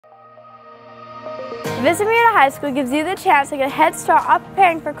Vista Murrieta High School gives you the chance to get a head start on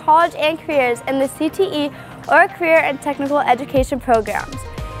preparing for college and careers in the CTE or Career and Technical Education programs.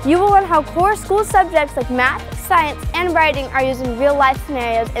 You will learn how core school subjects like math, science, and writing are used in real-life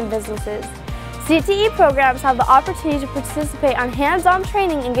scenarios in businesses. CTE programs have the opportunity to participate on hands-on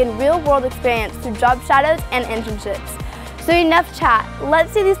training and gain real-world experience through job shadows and internships. So enough chat,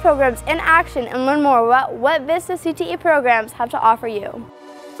 let's see these programs in action and learn more about what Vista CTE programs have to offer you.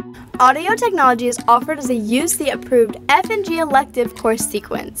 Audio technology is offered as a UC-approved F&G elective course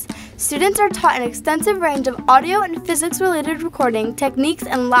sequence. Students are taught an extensive range of audio and physics-related recording techniques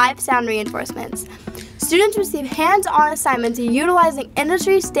and live sound reinforcements. Students receive hands-on assignments utilizing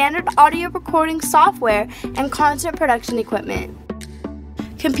industry-standard audio recording software and content production equipment.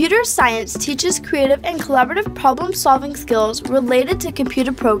 Computer science teaches creative and collaborative problem-solving skills related to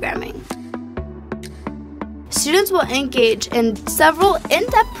computer programming. Students will engage in several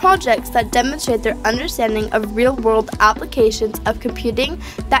in-depth projects that demonstrate their understanding of real-world applications of computing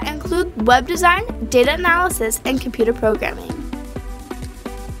that include web design, data analysis, and computer programming.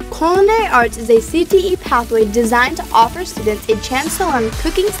 Culinary Arts is a CTE pathway designed to offer students a chance to learn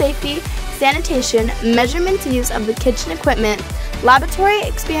cooking safety, sanitation, measurement use of the kitchen equipment, laboratory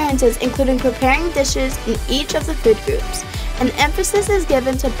experiences including preparing dishes in each of the food groups. An emphasis is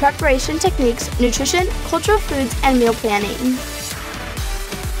given to preparation techniques, nutrition, cultural foods, and meal planning.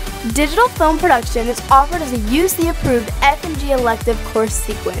 Digital film production is offered as a UC-approved F&G elective course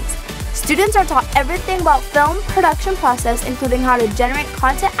sequence. Students are taught everything about film production process, including how to generate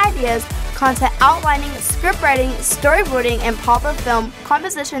content ideas, content outlining, script writing, storyboarding, and proper film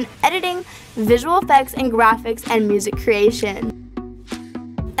composition, editing, visual effects, and graphics, and music creation.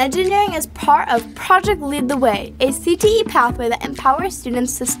 Engineering is part of Project Lead the Way, a CTE pathway that empowers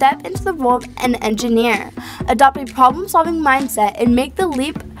students to step into the role of an engineer, adopt a problem-solving mindset, and make the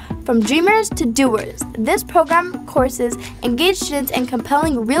leap from dreamers to doers. This program courses engage students in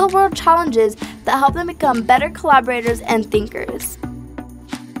compelling real-world challenges that help them become better collaborators and thinkers.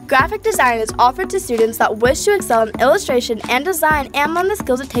 Graphic design is offered to students that wish to excel in illustration and design and learn the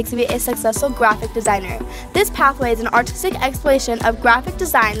skills it takes to be a successful graphic designer. This pathway is an artistic exploration of graphic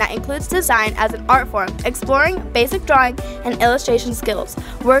design that includes design as an art form, exploring basic drawing and illustration skills,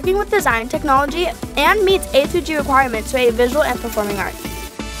 working with design technology, and meets A through G requirements for a visual and performing arts.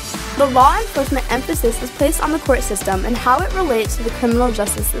 The law enforcement emphasis is placed on the court system and how it relates to the criminal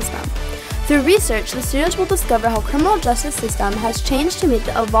justice system. Through research, the students will discover how the criminal justice system has changed to meet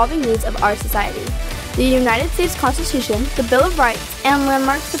the evolving needs of our society. The United States Constitution, the Bill of Rights, and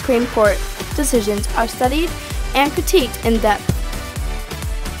landmark Supreme Court decisions are studied and critiqued in depth.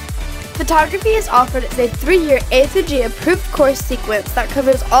 Photography is offered as a 3-year A through G approved course sequence that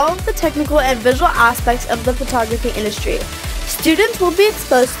covers all of the technical and visual aspects of the photography industry. Students will be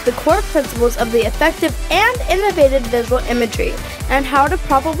exposed to the core principles of the effective and innovative visual imagery and how to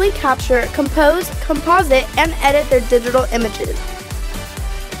properly capture, compose, composite, and edit their digital images.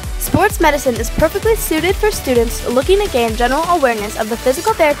 Sports medicine is perfectly suited for students looking to gain general awareness of the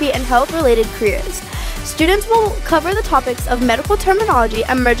physical therapy and health-related careers. Students will cover the topics of medical terminology,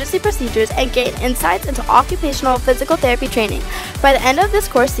 emergency procedures, and gain insights into occupational physical therapy training. By the end of this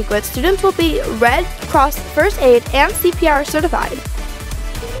course sequence, students will be Red Cross First Aid and CPR certified.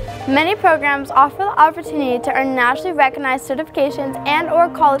 Many programs offer the opportunity to earn nationally recognized certifications and/or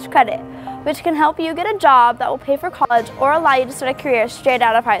college credit, which can help you get a job that will pay for college or allow you to start a career straight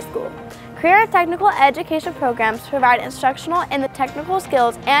out of high school. Career and technical education programs provide instructional in the technical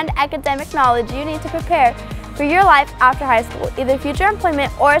skills and academic knowledge you need to prepare for your life after high school, either future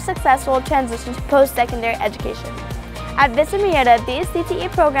employment or a successful transition to post-secondary education. At Vista Murrieta, these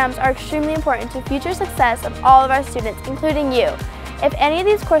CTE programs are extremely important to future success of all of our students, including you. If any of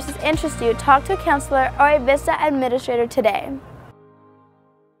these courses interest you, talk to a counselor or a Vista administrator today.